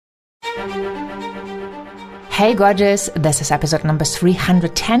Hey gorgeous, this is episode number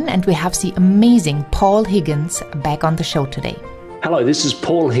 310 and we have the amazing Paul Higgins back on the show today. Hello, this is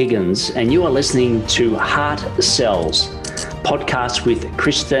Paul Higgins and you are listening to Heart Sells, podcast with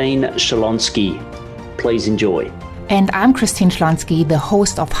Christine Shalonsky. Please enjoy. And I'm Christine Shalonsky, the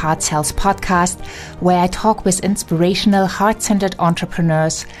host of Heart Sells podcast, where I talk with inspirational, heart-centered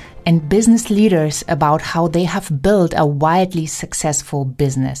entrepreneurs and business leaders about how they have built a wildly successful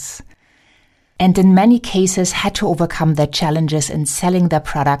business. And in many cases had to overcome their challenges in selling their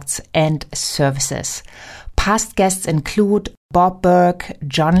products and services. Past guests include Bob Burke,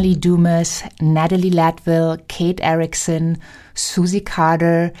 John Lee Dumas, Natalie Latvill, Kate Erickson, Susie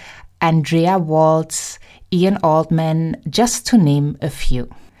Carter, Andrea Waltz, Ian Altman, just to name a few.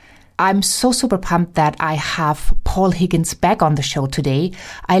 I'm so super pumped that I have Paul Higgins back on the show today.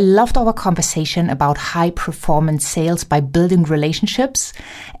 I loved our conversation about high performance sales by building relationships.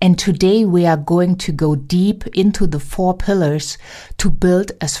 And today we are going to go deep into the 4 pillars to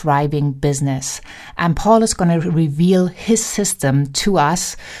build a thriving business. And Paul is going to reveal his system to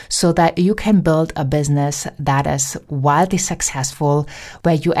us so that you can build a business that is wildly successful,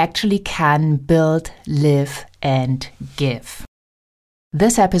 where you actually can build, live, and give.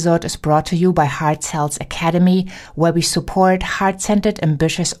 This episode is brought to you by Heart Sells Academy, where we support heart-centered,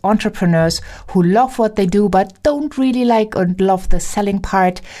 ambitious entrepreneurs who love what they do but don't really like or love the selling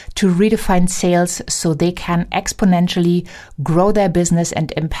part to redefine sales so they can exponentially grow their business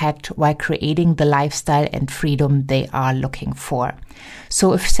and impact while creating the lifestyle and freedom they are looking for.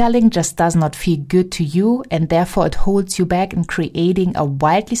 So if selling just does not feel good to you and therefore it holds you back in creating a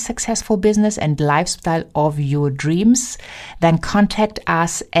wildly successful business and lifestyle of your dreams, then contact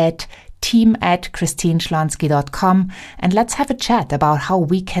us at team@christineshalonsky.com and let's have a chat about how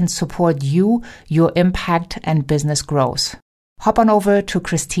we can support you, your impact and business growth. Hop on over to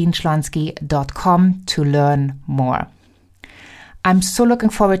christineshalonsky.com to learn more. I'm so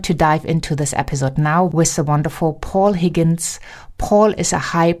looking forward to dive into this episode now with the wonderful Paul Higgins. Paul is a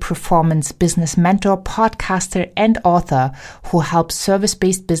high-performance business mentor, podcaster, and author who helps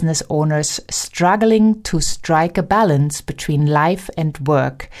service-based business owners struggling to strike a balance between life and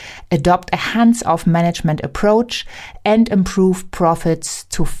work, adopt a hands-off management approach, and improve profits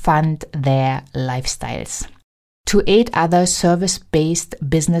to fund their lifestyles. To aid other service-based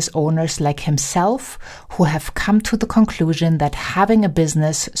business owners like himself who have come to the conclusion that having a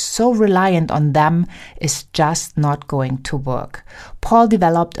business so reliant on them is just not going to work. Paul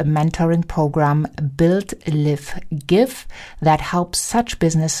developed a mentoring program, Build, Live, Give, that helps such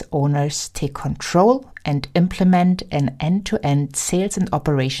business owners take control and implement an end-to-end sales and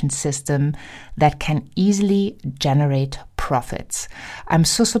operations system that can easily generate profits. I'm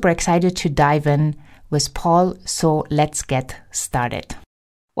so super excited to dive in with Paul, so let's get started.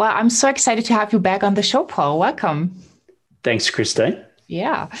 Well, I'm so excited to have you back on the show, Paul. Welcome. Thanks, Christine.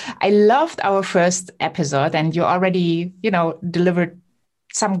 Yeah, I loved our first episode and you already, delivered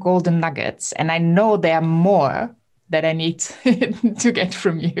some golden nuggets. And I know there are more that I need to get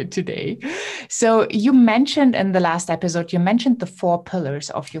from you today. So you mentioned in the last episode, you mentioned the 4 pillars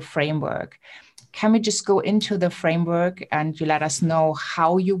of your framework. Can we just go into the framework and you let us know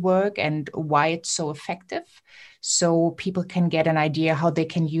how you work and why it's so effective so people can get an idea how they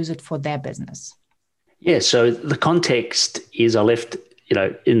can use it for their business? Yeah, so the context is I left,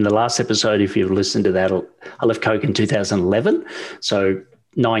 in the last episode, if you've listened to that, I left Coke in 2011. So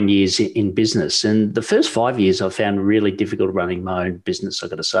 9 years in business. And the first 5 years I found really difficult running my own business, I've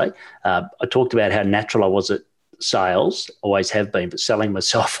got to say. I talked about how natural I was at sales, always have been, but selling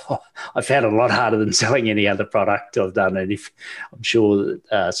myself, I found it a lot harder than selling any other product I've done. And I'm sure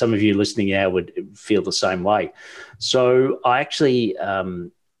some of you listening now would feel the same way. So I actually,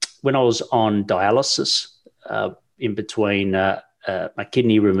 when I was on dialysis in between my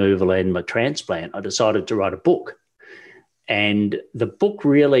kidney removal and my transplant, I decided to write a book. And the book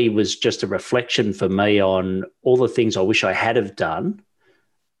really was just a reflection for me on all the things I wish I had have done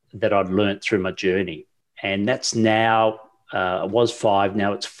that I'd learnt through my journey. And that's now, it was 5,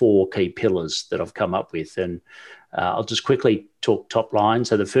 now it's 4 key pillars that I've come up with. And I'll just quickly talk top line.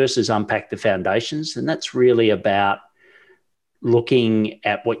 So the first is unpack the foundations. And that's really about looking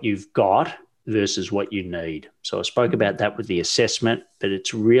at what you've got versus what you need. So I spoke about that with the assessment, but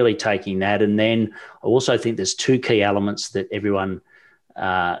it's really taking that. And then I also think there's 2 key elements that everyone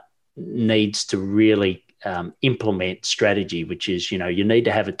needs to really implement strategy, which is, you need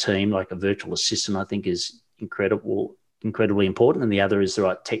to have a team. Like a virtual assistant, I think is incredibly important. And the other is the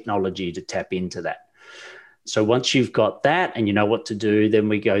right technology to tap into that. So once you've got that and you know what to do, then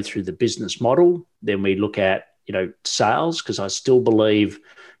we go through the business model. Then we look at, sales, because I still believe,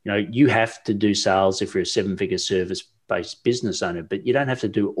 You have to do sales if you're a seven-figure service-based business owner, but you don't have to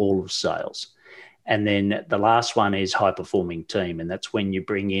do all of sales. And then the last one is high-performing team, and that's when you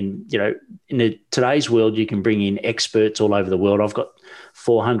bring in, in today's world, you can bring in experts all over the world. I've got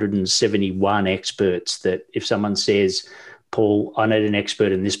 471 experts that if someone says, Paul, I need an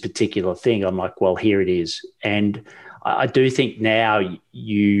expert in this particular thing, I'm like, well, here it is. And I do think now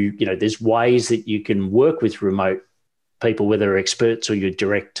there's ways that you can work with remote people, whether they're experts or your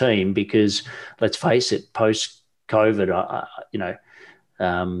direct team, because let's face it, post-COVID,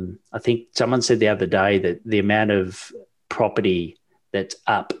 I think someone said the other day that the amount of property that's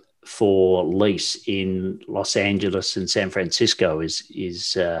up for lease in Los Angeles and San Francisco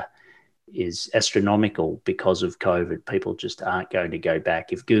is astronomical because of COVID. People just aren't going to go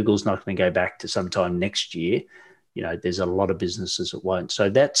back. If Google's not going to go back to sometime next year, there's a lot of businesses that won't. So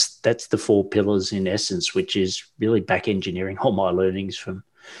that's the four pillars in essence, which is really back engineering all my learnings from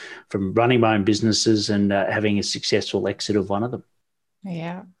running my own businesses and having a successful exit of one of them.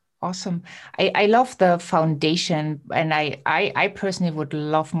 Yeah, awesome. I love the foundation, and I personally would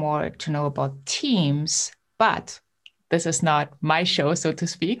love more to know about teams, but this is not my show, so to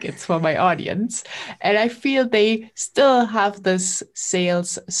speak. It's for my audience. And I feel they still have this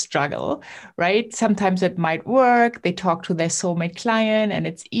sales struggle, right? Sometimes it might work. They talk to their soulmate client and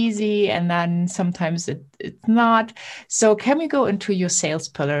it's easy. And then sometimes it's not. So can we go into your sales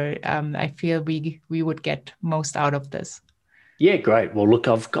pillar? I feel we would get most out of this. Yeah, great. Well, look,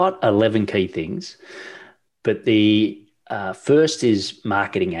 I've got 11 key things, but the first is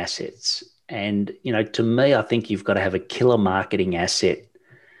marketing assets. And, to me, I think you've got to have a killer marketing asset.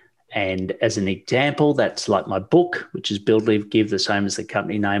 And as an example, that's like my book, which is Build, Live, Give, the same as the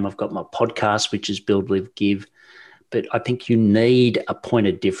company name. I've got my podcast, which is Build, Live, Give. But I think you need a point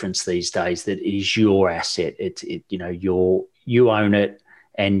of difference these days that is your asset. You own it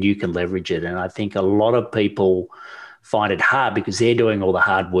and you can leverage it. And I think a lot of people find it hard because they're doing all the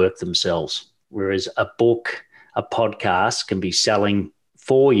hard work themselves. Whereas a book, a podcast can be selling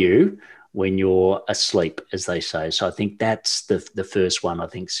for you when you're asleep, as they say. So I think that's the first one I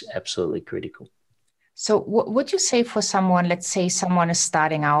think is absolutely critical. So would you say for someone, let's say someone is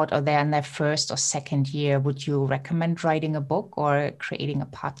starting out or they're in their first or second year, would you recommend writing a book or creating a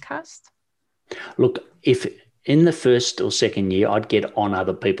podcast? Look, if in the first or second year, I'd get on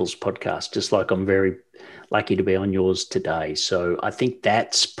other people's podcasts, just like I'm very lucky to be on yours today. So I think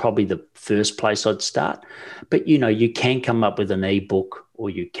that's probably the first place I'd start. But, you can come up with an ebook or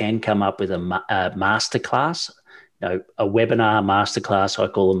you can come up with a masterclass, a webinar masterclass. I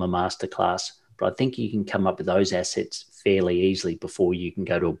call them a masterclass. But I think you can come up with those assets fairly easily before you can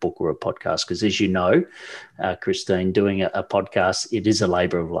go to a book or a podcast. Because as you know, Christine, doing a podcast, it is a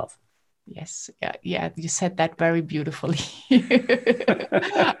labor of love. Yes. Yeah. You said that very beautifully.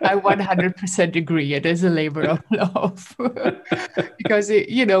 I 100% agree. It is a labor of love because,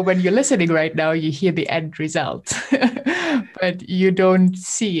 when you're listening right now, you hear the end result, but you don't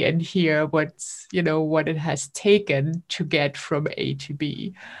see and hear what it has taken to get from A to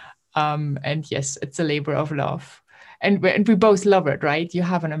B. And yes, it's a labor of love. And we both love it, right? You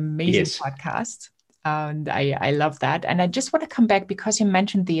have an amazing podcast. And I love that. And I just want to come back because you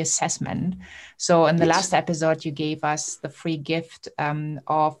mentioned the assessment. So in the last episode, you gave us the free gift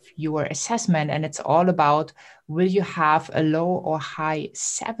of your assessment. And it's all about, will you have a low or high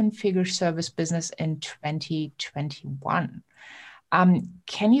seven-figure service business in 2021?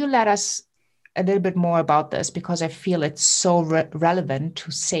 Can you let us a little bit more about this? Because I feel it's so relevant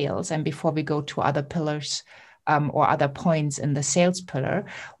to sales. And before we go to other pillars, or other points in the sales pillar,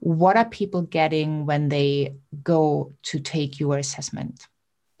 what are people getting when they go to take your assessment?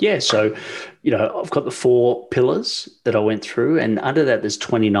 Yeah, so, I've got the 4 pillars that I went through, and under that there's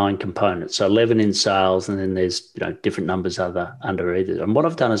 29 components. So 11 in sales, and then there's, different numbers under either. And what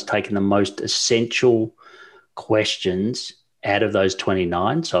I've done is taken the most essential questions out of those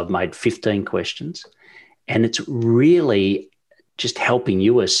 29. So I've made 15 questions, and it's really just helping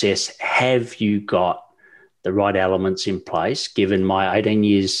you assess, have you got the right elements in place, given my 18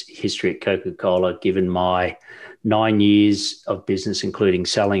 years history at Coca-Cola, given my 9 years of business, including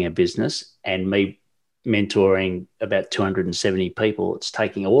selling a business, and me mentoring about 270 people. It's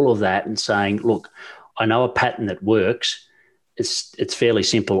taking all of that and saying, look, I know a pattern that works. It's fairly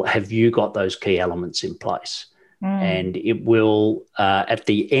simple. Have you got those key elements in place? And it will, at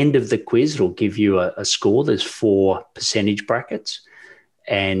the end of the quiz, it'll give you a score. There's 4 percentage brackets.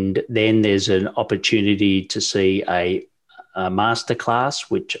 And then there's an opportunity to see a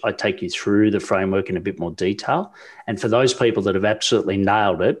masterclass, which I take you through the framework in a bit more detail. And for those people that have absolutely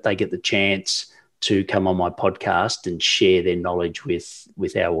nailed it, they get the chance to come on my podcast and share their knowledge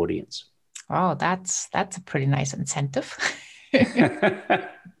with our audience. Oh, that's a pretty nice incentive.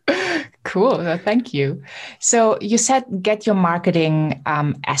 Cool. Well, thank you. So you said get your marketing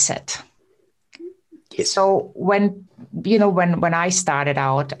asset. Yes. So when I started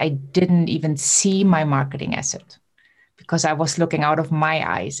out, I didn't even see my marketing asset because I was looking out of my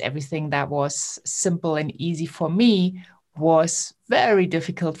eyes. Everything that was simple and easy for me was very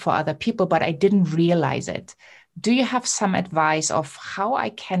difficult for other people, but I didn't realize it. Do you have some advice of how I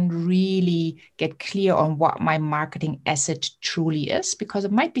can really get clear on what my marketing asset truly is? Because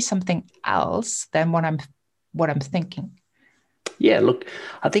it might be something else than what I'm thinking. Yeah, look,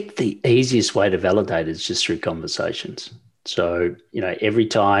 I think the easiest way to validate it is just through conversations. So, every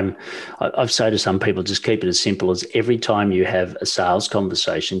time I've said to some people, just keep it as simple as every time you have a sales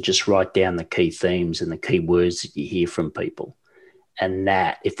conversation, just write down the key themes and the key words that you hear from people. And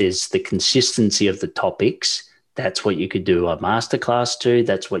that, if there's the consistency of the topics, that's what you could do a masterclass to.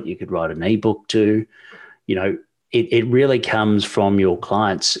 That's what you could write an ebook to. It really comes from your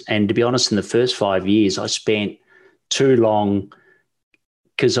clients. And to be honest, in the first 5 years, I spent too long,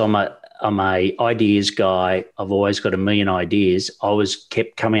 because I'm a ideas guy. I've always got a million ideas. I always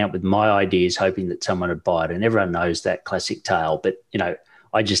kept coming up with my ideas, hoping that someone would buy it. And everyone knows that classic tale. But,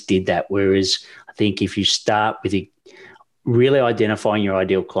 I just did that. Whereas I think if you start with really identifying your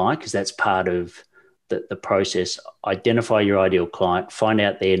ideal client, because that's part of the process, identify your ideal client, find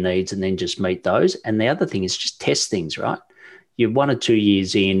out their needs, and then just meet those. And the other thing is just test things, right? You're 1 or 2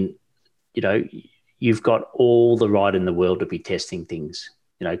 years in, you've got all the right in the world to be testing things.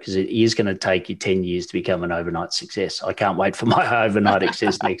 Because it is going to take you 10 years to become an overnight success. I can't wait for my overnight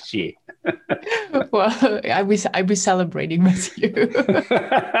success next year. Well, I be celebrating with you.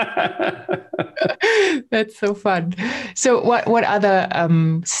 That's so fun. So what other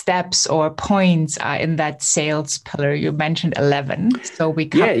steps or points are in that sales pillar? You mentioned 11. So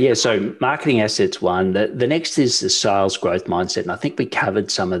So marketing assets 1. The next is the sales growth mindset. And I think we covered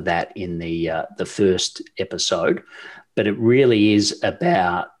some of that in the first episode. But it really is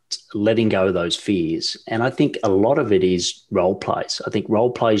about letting go of those fears. And I think a lot of it is role plays. I think role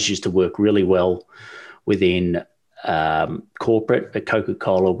plays used to work really well within corporate. At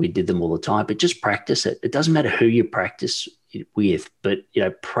Coca-Cola, we did them all the time, but just practice it. It doesn't matter who you practice it with, but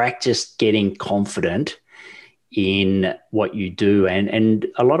practice getting confident in what you do. And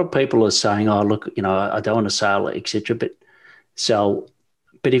a lot of people are saying, oh, look, I don't want to sell, et cetera, but sell.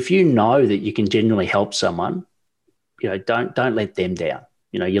 But if you know that you can genuinely help someone, don't let them down.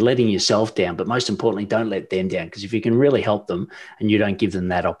 You're letting yourself down, but most importantly, don't let them down. Because if you can really help them and you don't give them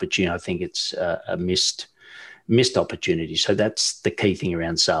that opportunity, I think it's a missed opportunity. So that's the key thing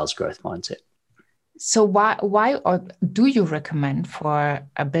around sales growth mindset. So why or do you recommend for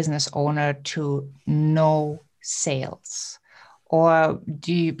a business owner to know sales? Or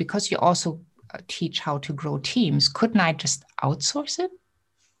because you also teach how to grow teams, couldn't I just outsource it?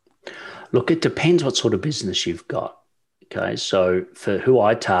 Look, it depends what sort of business you've got. Okay, so for who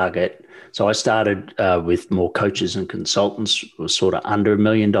I target, so I started with more coaches and consultants, was sort of under $1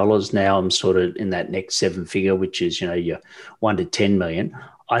 million. Now I'm sort of in that next 7-figure, which is, your 1 to 10 million.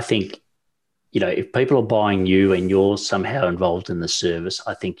 I think, if people are buying you and you're somehow involved in the service,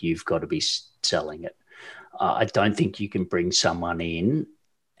 I think you've got to be selling it. I don't think you can bring someone in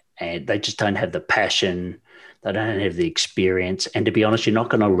and they just don't have the passion. They don't have the experience. And to be honest, you're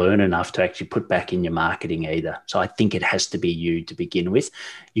not going to learn enough to actually put back in your marketing either. So I think it has to be you to begin with.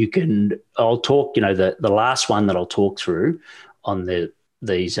 I'll talk, the last one that I'll talk through on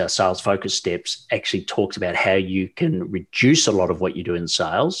these sales focus steps actually talks about how you can reduce a lot of what you do in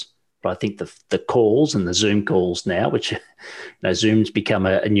sales. But I think the calls and the Zoom calls now, which Zoom's become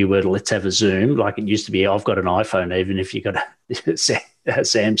a new word. Let's have a Zoom, like it used to be. I've got an iPhone, even if you've got a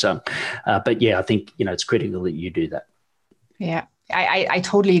Samsung. But yeah, I think it's critical that you do that. Yeah, I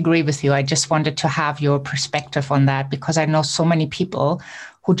totally agree with you. I just wanted to have your perspective on that because I know so many people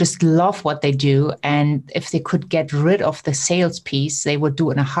who just love what they do, and if they could get rid of the sales piece, they would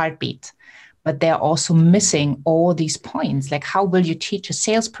do it in a heartbeat. But they're also missing all these points. Like, how will you teach a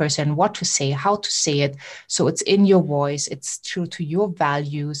salesperson what to say, how to say it? So it's in your voice, it's true to your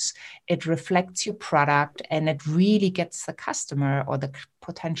values, it reflects your product, and it really gets the customer or the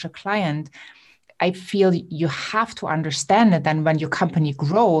potential client. I feel you have to understand it. Then when your company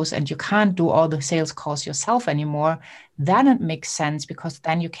grows and you can't do all the sales calls yourself anymore, then it makes sense because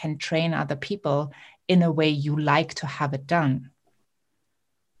then you can train other people in a way you like to have it done.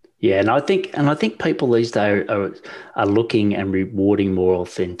 Yeah, and I think people these days are looking and rewarding more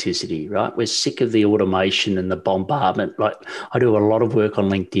authenticity, right? We're sick of the automation and the bombardment. Like I do a lot of work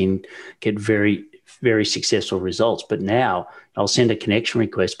on LinkedIn, get very, very successful results. But now I'll send a connection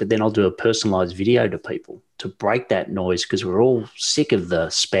request, but then I'll do a personalized video to people to break that noise, because we're all sick of the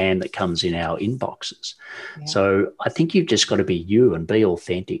spam that comes in our inboxes. Yeah. So I think you've just got to be you and be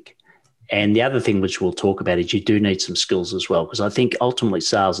authentic. And the other thing which we'll talk about is you do need some skills as well, because I think ultimately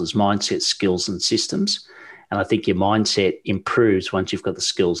sales is mindset, skills, and systems. And I think your mindset improves once you've got the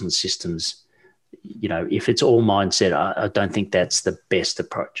skills and systems. You know, if it's all mindset, I don't think that's the best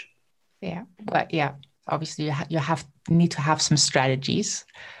approach. Yeah, but yeah, obviously you need to have some strategies,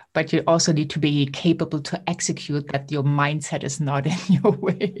 but you also need to be capable to execute that your mindset is not in your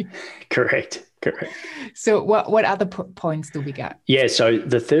way. Correct. So what other points do we got? Yeah, so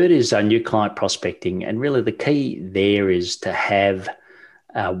the third is new client prospecting. And really the key there is to have,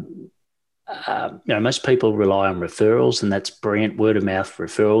 most people rely on referrals, and that's brilliant, word of mouth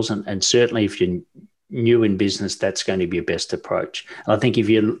referrals. And certainly if you're new in business, that's going to be your best approach. And I think if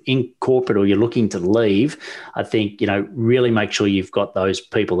you're in corporate or you're looking to leave, I think, really make sure you've got those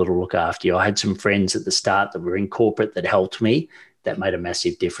people that will look after you. I had some friends at the start that were in corporate that helped me. That made a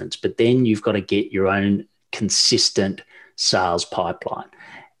massive difference. But then you've got to get your own consistent sales pipeline.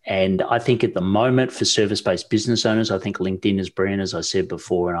 And I think at the moment for service-based business owners, I think LinkedIn is brilliant, as I said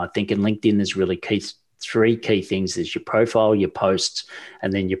before. And I think in LinkedIn, there's really three key things. There's your profile, your posts,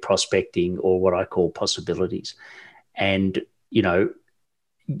 and then your prospecting, or what I call possibilities. And,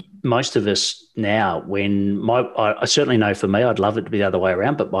 most of us now, I certainly know for me, I'd love it to be the other way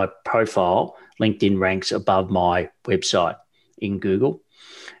around, but my profile, LinkedIn, ranks above my website in Google.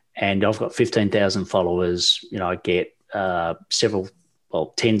 And I've got 15,000 followers. I get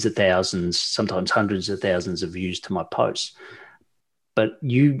tens of thousands, sometimes hundreds of thousands of views to my posts. But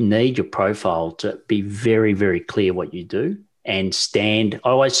you need your profile to be very, very clear what you do and stand. I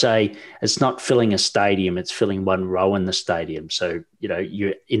always say it's not filling a stadium, it's filling one row in the stadium. So,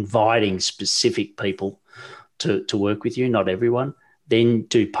 you're inviting specific people to work with you, not everyone. Then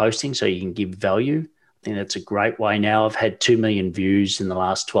do posting so you can give value. I think that's a great way. Now I've had 2 million views in the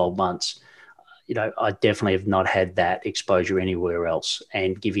last 12 months. I definitely have not had that exposure anywhere else.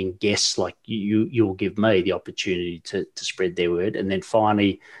 And giving guests like you'll give me the opportunity to spread their word. And then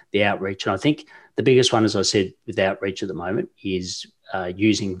finally, the outreach. And I think the biggest one, as I said, with outreach at the moment is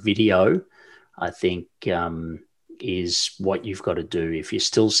using video, I think is what you've got to do. If you're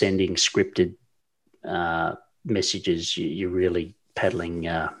still sending scripted messages, you're really paddling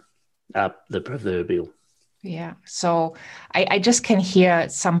up the proverbial. Yeah. So I just can hear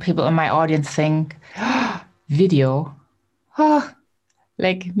some people in my audience think, video,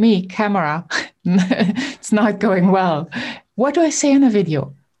 like me, camera, it's not going well. What do I say in a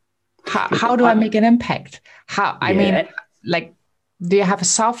video? How do I make an impact? Do you have a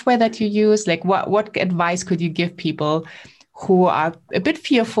software that you use? Like what advice could you give people who are a bit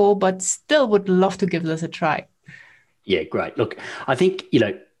fearful, but still would love to give this a try? Yeah, great. Look, I think,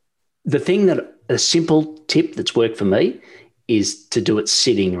 the thing that a simple tip that's worked for me is to do it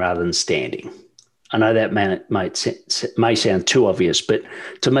sitting rather than standing. I know that may sound too obvious, but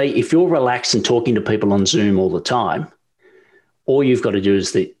to me, if you're relaxed and talking to people on Zoom all the time, all you've got to do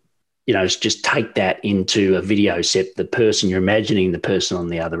is is just take that into a video set, you're imagining the person on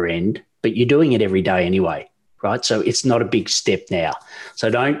the other end, but you're doing it every day anyway, right? So it's not a big step now.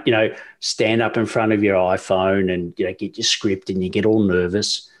 So don't, stand up in front of your iPhone and, get your script and you get all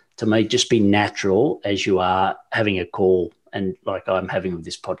nervous. To me, just be natural as you are having a call and like I'm having with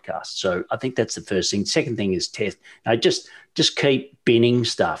this podcast. So I think that's the first thing. Second thing is test. Just keep binning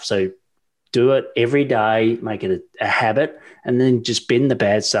stuff. So do it every day, make it a habit, and then just bin the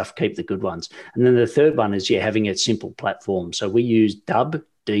bad stuff, keep the good ones. And then the third one is having a simple platform. So we use Dubb,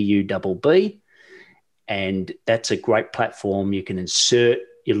 D-U-B-B, and that's a great platform. You can insert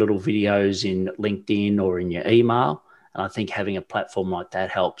your little videos in LinkedIn or in your email. And I think having a platform like that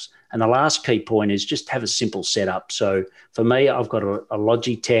helps. And the last key point is just have a simple setup. So for me, I've got a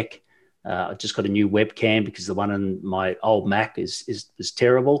Logitech. I just got a new webcam because the one on my old Mac is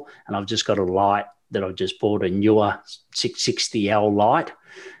terrible. And I've just got a light that I've just bought, a newer 660L light.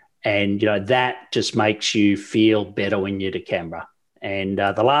 And, that just makes you feel better when you're to camera. And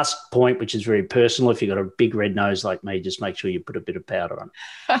the last point, which is very personal, if you've got a big red nose like me, just make sure you put a bit of powder on.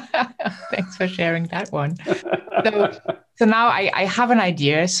 Thanks for sharing that one. So now I have an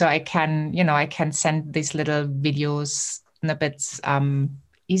idea, so I can send these little videos snippets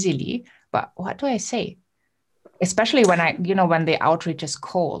easily. But what do I say? Especially when when the outreach is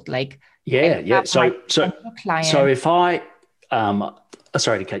cold, like So if I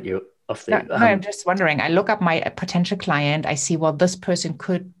sorry to cut you. No, I'm just wondering. I look up my potential client. I see, well, this person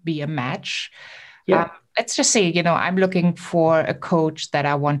could be a match. Yeah. let's just say, I'm looking for a coach that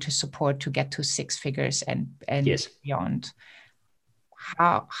I want to support to get to 6 figures and Yes. beyond.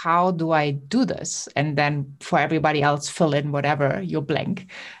 How do I do this? And then for everybody else, fill in whatever you're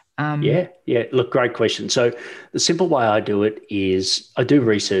blank. Yeah. Look, great question. So the simple way I do it is I do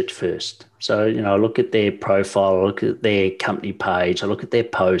research first. So, I look at their profile, I look at their company page, I look at their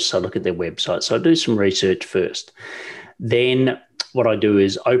posts, I look at their website. So I do some research first. Then what I do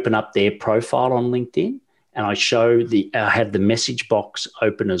is open up their profile on LinkedIn, and I have the message box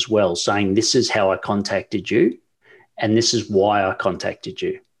open as well, saying this is how I contacted you and this is why I contacted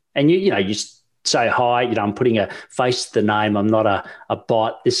you. And you say hi, I'm putting a face to the name. I'm not a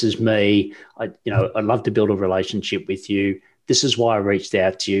bot. This is me. I'd love to build a relationship with you. This is why I reached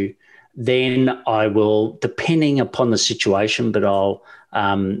out to you. Then I will, depending upon the situation, but I'll,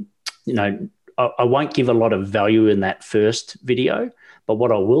 I won't give a lot of value in that first video. But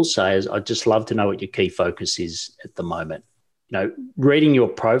what I will say is I'd just love to know what your key focus is at the moment. Reading your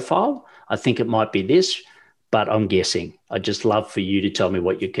profile, I think it might be this, but I'm guessing. I'd just love for you to tell me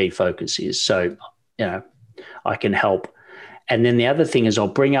what your key focus is. So, I can help. And then the other thing is I'll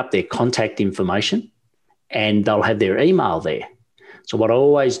bring up their contact information and they'll have their email there. So what I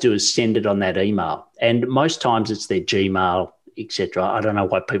always do is send it on that email. And most times it's their Gmail, etc. I don't know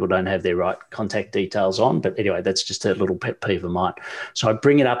why people don't have their right contact details on, but anyway, that's just a little pet peeve of mine. So I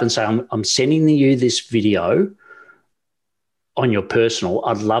bring it up and say, I'm sending you this video on your personal.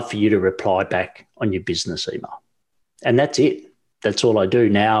 I'd love for you to reply back on your business email. And that's it. That's all I do.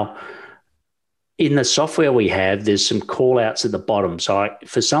 Now, in the software we have, there's some call outs at the bottom. So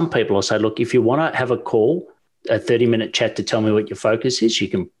for some people, I'll say, look, if you want to have a call, a 30-minute chat to tell me what your focus is, you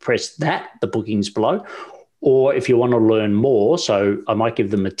can press that, the booking's below. Or if you want to learn more, so I might give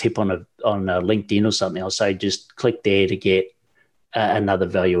them a tip on a LinkedIn or something. I'll say just click there to get another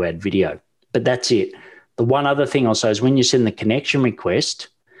value add video. But that's it. The one other thing I'll say is when you send the connection request,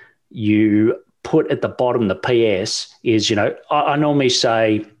 you put at the bottom the PS is, I normally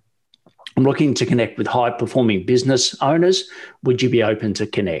say, I'm looking to connect with high-performing business owners. Would you be open to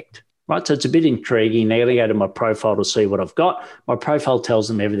connect? Right, so it's a bit intriguing. They're going to go to my profile to see what I've got. My profile tells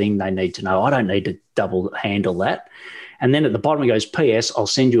them everything they need to know. I don't need to double handle that. And then at the bottom it goes, PS, I'll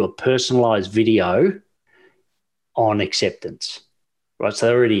send you a personalized video on acceptance. Right, so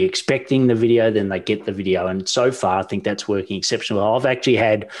they're already expecting the video, then they get the video. And so far, I think that's working exceptionally well. I've actually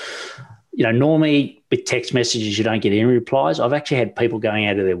had, normally with text messages, you don't get any replies. I've actually had people going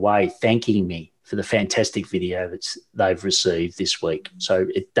out of their way thanking me for the fantastic video that they've received this week. So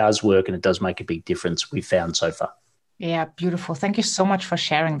it does work and it does make a big difference, we've found so far. Yeah, beautiful. Thank you so much for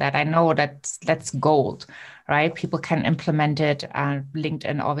sharing that. I know that's gold, right? People can implement it.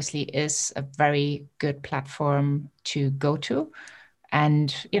 LinkedIn obviously is a very good platform to go to.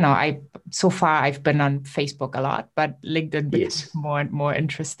 And, so far I've been on Facebook a lot, but LinkedIn becomes more and more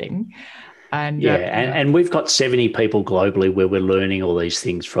interesting. And and we've got 70 people globally where we're learning all these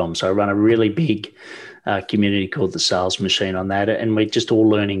things from. So I run a really big community called the Sales Machine on that, and we're just all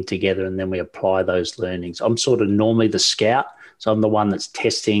learning together, and then we apply those learnings. I'm sort of normally the scout, so I'm the one that's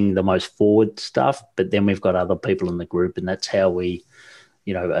testing the most forward stuff, but then we've got other people in the group, and that's how we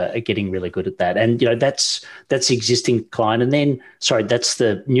are getting really good at that. And, that's the existing client. And then, that's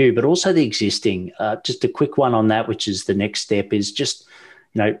the new, but also the existing. Just a quick one on that, which is the next step, is just,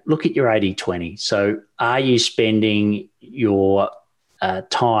 look at your 80-20. So are you spending your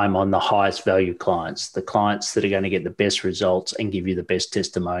time on the highest value clients, the clients that are going to get the best results and give you the best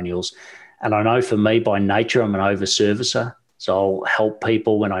testimonials? And I know for me, by nature, I'm an over-servicer. So I'll help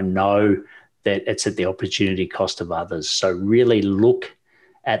people when I know that it's at the opportunity cost of others. So really look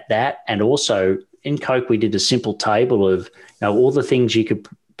at that. And also in Coke, we did a simple table of all the things you could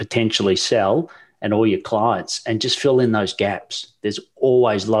potentially sell and all your clients, and just fill in those gaps. There's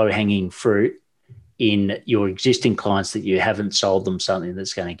always low-hanging fruit in your existing clients that you haven't sold them something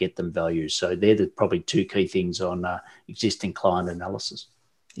that's going to get them value. So they're probably two key things on existing client analysis.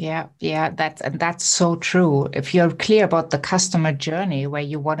 Yeah, that's so true. If you're clear about the customer journey, where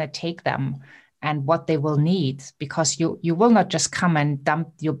you want to take them and what they will need, because you will not just come and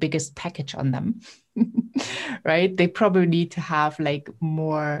dump your biggest package on them, right? They probably need to have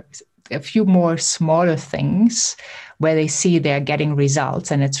a few more smaller things where they see they're getting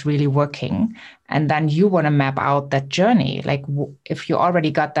results and it's really working. And then you want to map out that journey. Like if you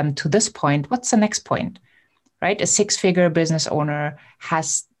already got them to this point, what's the next point, right? A 6-figure business owner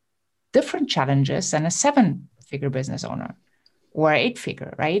has different challenges than a 7-figure business owner or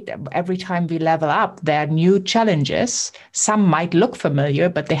 8-figure, right? Every time we level up, there are new challenges. Some might look familiar,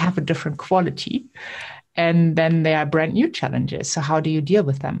 but they have a different quality. And then there are brand new challenges. So how do you deal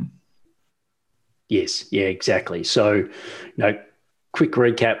with them? Yes, yeah, exactly. So, quick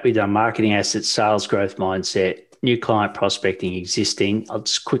recap: we've done marketing assets, sales growth mindset, new client prospecting, existing. I'll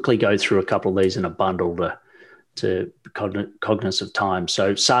just quickly go through a couple of these in a bundle to cognizance of time.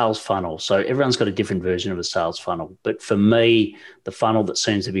 So sales funnel. So everyone's got a different version of a sales funnel. But for me, the funnel that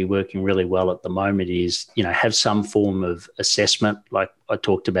seems to be working really well at the moment is, have some form of assessment, like I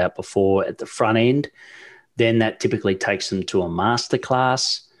talked about before at the front end. Then that typically takes them to a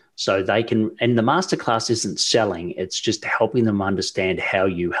masterclass. So they can, and the masterclass isn't selling, it's just helping them understand how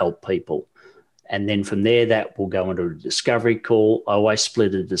you help people. And then from there, that will go into a discovery call. I always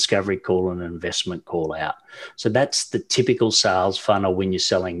split a discovery call and an investment call out. So that's the typical sales funnel when you're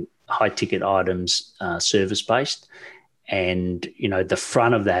selling high ticket items, service-based. And, the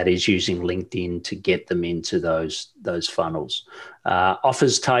front of that is using LinkedIn to get them into those funnels.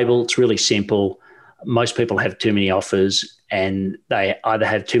 Offers table, it's really simple. Most people have too many offers and they either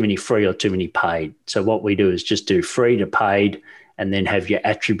have too many free or too many paid. So what we do is just do free to paid, and then have your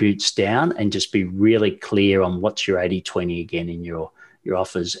attributes down and just be really clear on what's your 80-20 again in your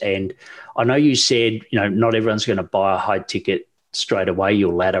offers. And I know you said, not everyone's going to buy a high ticket straight away.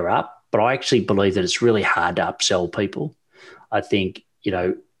 You'll ladder up. But I actually believe that it's really hard to upsell people. I think,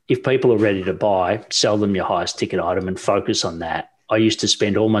 if people are ready to buy, sell them your highest ticket item and focus on that. I used to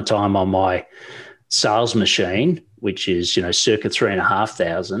spend all my time on my sales machine, which is, circa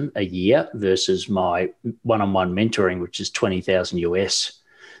 3,500 a year, versus my one-on-one mentoring, which is 20,000 US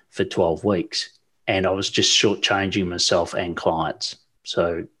for 12 weeks. And I was just shortchanging myself and clients.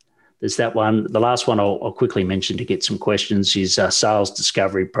 So there's that one. The last one I'll quickly mention to get some questions is sales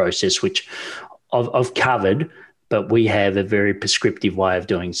discovery process, which I've covered, but we have a very prescriptive way of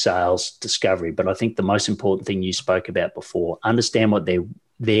doing sales discovery. But I think the most important thing you spoke about before, understand what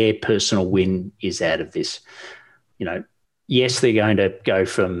their personal win is out of this. Yes, they're going to go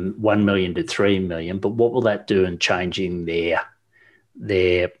from 1 million to 3 million, but what will that do in changing their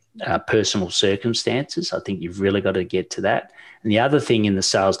personal circumstances? I think you've really got to get to that. And the other thing in the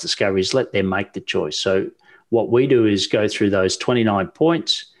sales discovery is let them make the choice. So what we do is go through those 29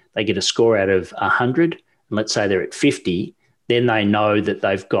 points. They get a score out of 100. And let's say they're at 50. Then they know that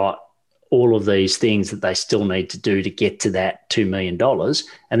they've got all of these things that they still need to do to get to that $2 million.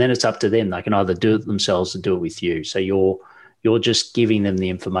 And then it's up to them. They can either do it themselves or do it with you. So you're just giving them the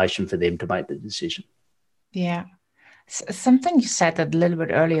information for them to make the decision. Yeah. Something you said a little bit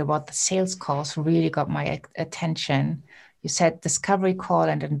earlier about the sales calls really got my attention. You said discovery call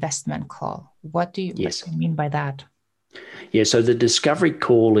and investment call. What do you mean by that? Yeah, so the discovery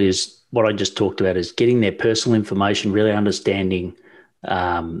call is what I just talked about, is getting their personal information, really understanding,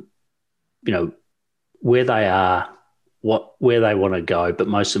 where they are, where they want to go, but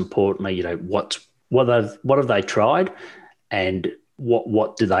most importantly, what have they tried, and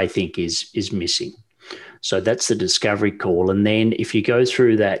what do they think is missing. So that's the discovery call. And then if you go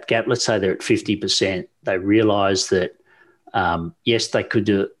through that gap, let's say they're at 50%, they realize that, yes, they could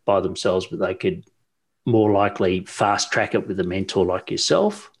do it by themselves, but they could more likely fast track it with a mentor like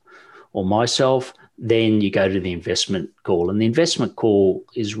yourself or myself. Then you go to the investment call. And the investment call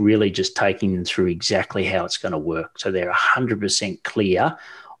is really just taking them through exactly how it's going to work. So they're 100% clear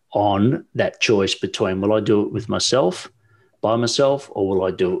on that choice between, will I do it with myself, by myself, or will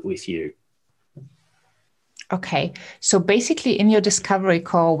I do it with you? Okay. So basically in your discovery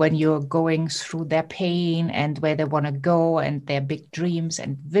call, when you're going through their pain and where they want to go and their big dreams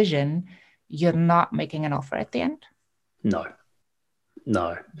and vision, you're not making an offer at the end? No.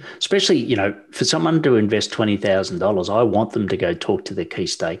 Especially, for someone to invest $20,000, I want them to go talk to their key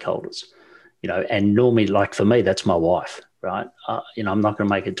stakeholders, and normally, like for me, that's my wife, right? I'm not going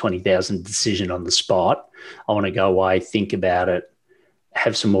to make a 20,000 decision on the spot. I want to go away, think about it,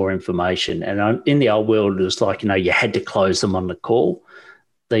 have some more information. And in the old world, it was like, you had to close them on the call.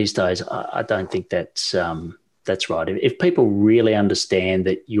 These days, I don't think that's right. If people really understand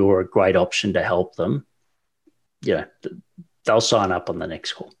that you're a great option to help them, they'll sign up on the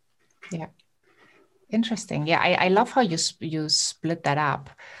next call. Yeah. Interesting. Yeah. I love how you split that up.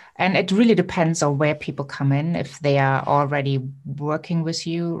 And it really depends on where people come in, if they are already working with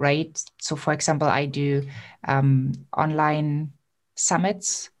you, right? So for example, I do online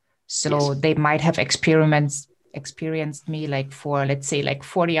summits. So They might have experienced me like for, let's say, like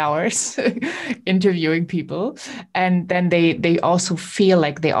 40 hours interviewing people. And then they also feel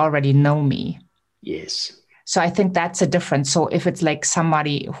like they already know me. Yes. So I think that's a difference. So if it's like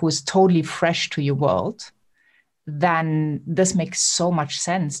somebody who's totally fresh to your world, then this makes so much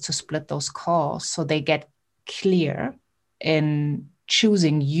sense to split those calls so they get clear in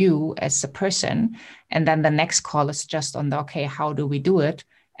choosing you as a person. And then the next call is just on the, okay, how do we do it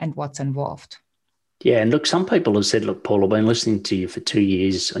and what's involved? Yeah, and look, some people have said, look, Paul, I've been listening to you for 2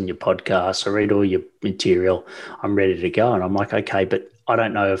 years on your podcast. I read all your material. I'm ready to go. And I'm like, okay, but I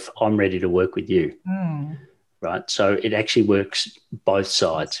don't know if I'm ready to work with you. Right. So it actually works both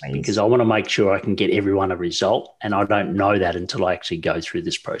sides because I want to make sure I can get everyone a result. And I don't know that until I actually go through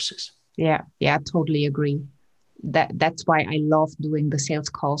this process. Yeah, totally agree. That's why I love doing the sales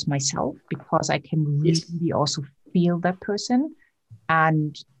calls myself, because I can really also feel that person.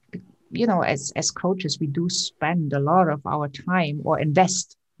 And, as coaches, we do spend a lot of our time, or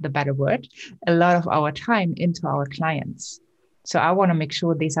invest, the better word, a lot of our time into our clients. So I want to make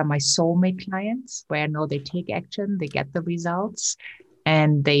sure these are my soulmate clients, where I know they take action, they get the results,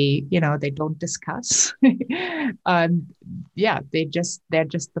 and they don't discuss. They're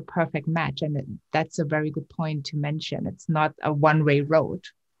just the perfect match. And that's a very good point to mention. It's not a one-way road.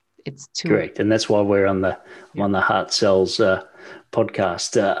 It's two. Correct. And that's why we're on the Heart Sells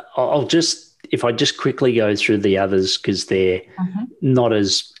podcast. If I just quickly go through the others, because they're not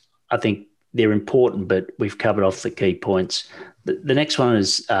as, I think they're important, but we've covered off the key points. The next one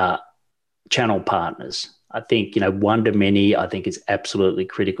is channel partners. I think, one to many, I think is absolutely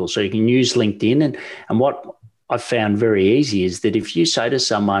critical. So you can use LinkedIn. And what I've found very easy is that if you say to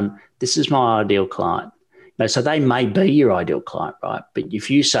someone, this is my ideal client, so they may be your ideal client, right? But if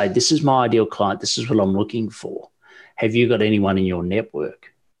you say, this is my ideal client, this is what I'm looking for, have you got anyone in your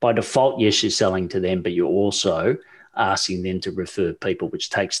network? By default, yes, you're selling to them, but you're also asking them to refer people, which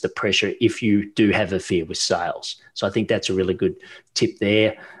takes the pressure if you do have a fear with sales. So I think that's a really good tip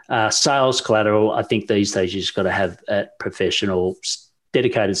there. Sales collateral, I think these days you just got to have professional,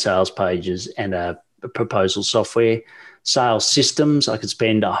 dedicated sales pages and a proposal software. Sales systems, I could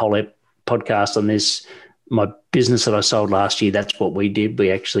spend a whole podcast on this. My business that I sold last year, that's what we did. We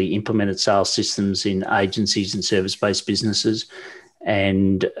actually implemented sales systems in agencies and service-based businesses.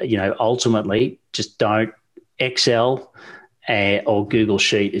 And, ultimately just don't. Excel or Google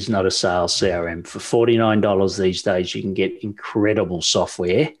Sheet is not a sales CRM. For $49 these days, you can get incredible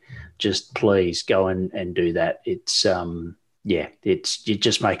software. Just please go and do that. It's you're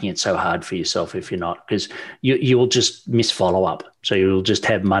just making it so hard for yourself if you're not, because you'll just miss follow-up. So you'll just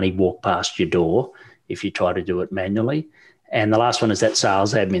have money walk past your door if you try to do it manually. And the last one is that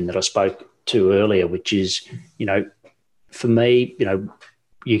sales admin that I spoke to earlier, which is, for me,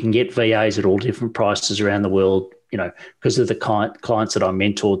 you can get VAs at all different prices around the world, because of the clients that I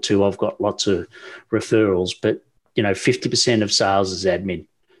mentor to. I've got lots of referrals, but, 50% of sales is admin.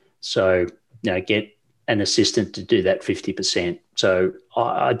 So, get an assistant to do that 50%. So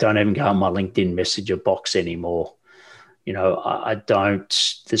I don't even go on my LinkedIn Messenger box anymore. I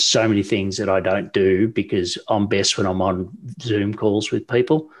don't, there's so many things that I don't do because I'm best when I'm on Zoom calls with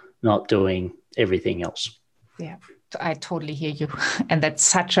people, not doing everything else. Yeah. I totally hear you. And that's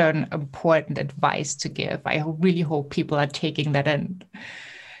such an important advice to give. I really hope people are taking that in.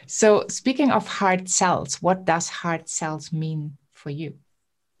 So speaking of hard sells, what does hard sells mean for you?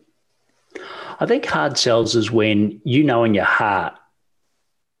 I think hard sells is when you know in your heart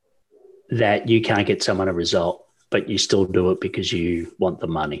that you can't get someone a result, but you still do it because you want the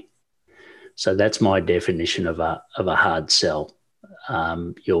money. So that's my definition of a hard sell.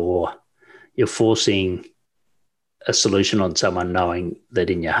 You're forcing a solution on someone knowing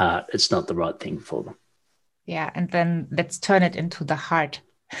that in your heart it's not the right thing for them. Yeah. And then let's turn it into the hard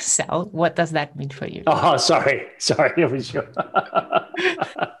sell. What does that mean for you? Oh, sorry. It was your...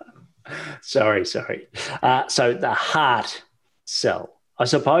 sorry. So the heart sell, I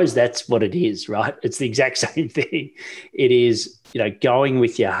suppose that's what it is, right? It's the exact same thing. It is, going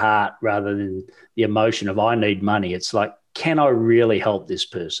with your heart rather than the emotion of I need money. It's like, can I really help this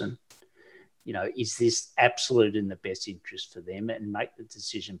person? Is this absolute in the best interest for them, and make the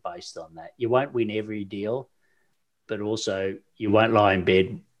decision based on that. You won't win every deal, but also you won't lie in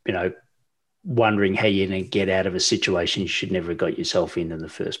bed, wondering how you're going to get out of a situation you should never have got yourself in the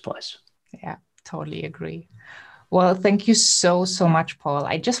first place. Yeah, totally agree. Well, thank you so much, Paul.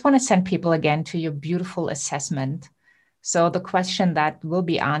 I just want to send people again to your beautiful assessment. So the question that will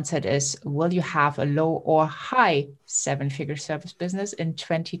be answered is, will you have a low or high seven-figure service business in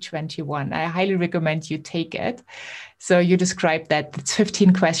 2021? I highly recommend you take it. So you described that it's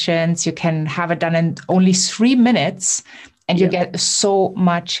 15 questions. You can have it done in only 3 minutes, and you get so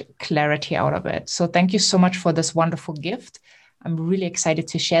much clarity out of it. So thank you so much for this wonderful gift. I'm really excited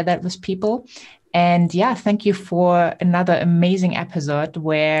to share that with people. And thank you for another amazing episode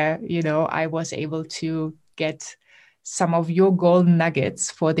where, I was able to get some of your golden nuggets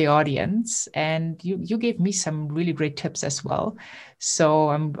for the audience. And you gave me some really great tips as well. So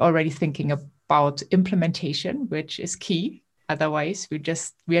I'm already thinking about implementation, which is key. Otherwise,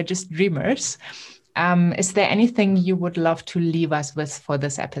 we are just dreamers. Is there anything you would love to leave us with for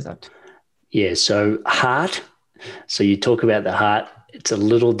this episode? Yeah, so heart. So you talk about the heart. It's a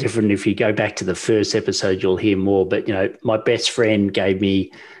little different. If you go back to the first episode, you'll hear more. But, my best friend gave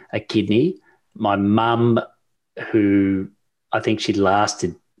me a kidney. My mum, who I think she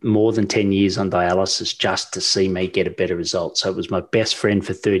lasted more than 10 years on dialysis just to see me get a better result. So it was my best friend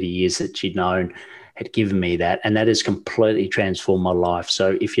for 30 years that she'd known had given me that. And that has completely transformed my life.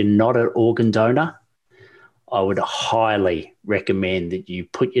 So if you're not an organ donor, I would highly recommend that you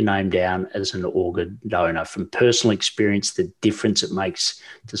put your name down as an organ donor. From personal experience, the difference it makes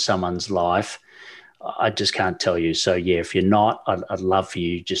to someone's life, I just can't tell you. So, yeah, if you're not, I'd love for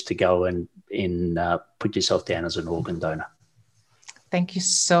you just to go and put yourself down as an organ donor. Thank you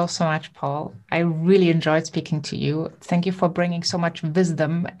so much, Paul. I really enjoyed speaking to you. Thank you for bringing so much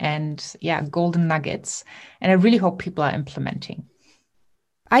wisdom and, golden nuggets. And I really hope people are implementing.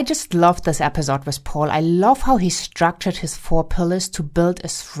 I just loved this episode with Paul. I love how he structured his 4 pillars to build a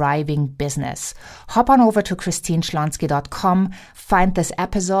thriving business. Hop on over to christineschlonski.com, find this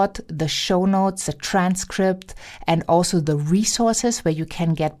episode, the show notes, the transcript, and also the resources where you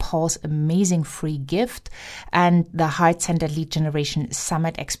can get Paul's amazing free gift and the Heart-Centered Lead Generation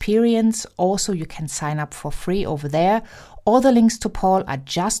Summit experience. Also, you can sign up for free over there. All the links to Paul are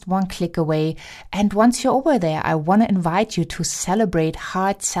just one click away. And once you're over there, I want to invite you to celebrate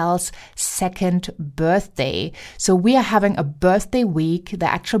Heart Cell's 2nd birthday. So we are having a birthday week. The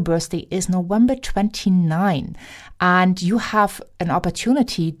actual birthday is November 29. And you have an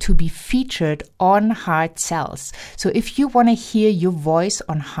opportunity to be featured on Heart Cells. So if you want to hear your voice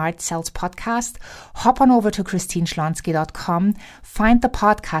on Heart Cells podcast, hop on over to christineschlonski.com, find the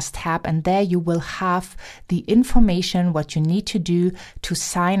podcast tab, and there you will have the information, what you need to do to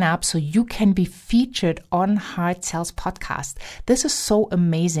sign up so you can be featured on Heart Cells podcast. This is so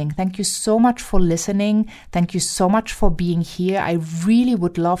amazing. Thank you so much for listening. Thank you so much for being here. I really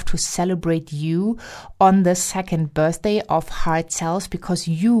would love to celebrate you on the 2nd birthday of Heart Cells, because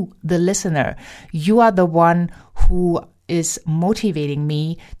you, the listener, you are the one who is motivating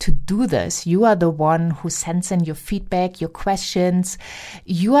me to do this. You are the one who sends in your feedback, your questions.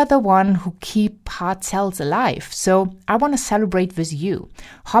 You are the one who keep Heart Cells alive. So I want to celebrate with you.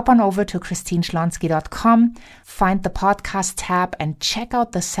 Hop on over to christineschlonski.com, find the podcast tab, and check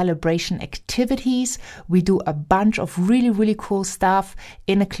out the celebration activities. We do a bunch of really, really cool stuff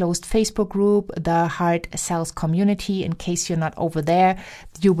in a closed Facebook group, the Heart Cells community. In case you're not over there,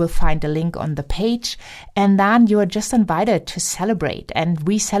 you will find a link on the page. And then you are just invited to celebrate, and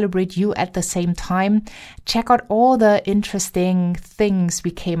we celebrate you at the same time. Check out all the interesting things we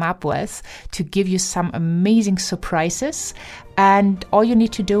came up with to give you some amazing surprises. And all you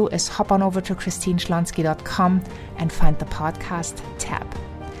need to do is hop on over to christineschlonski.com and find the podcast tab.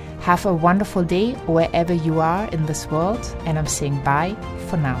 Have a wonderful day wherever you are in this world, and I'm saying bye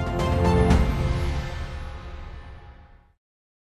for now.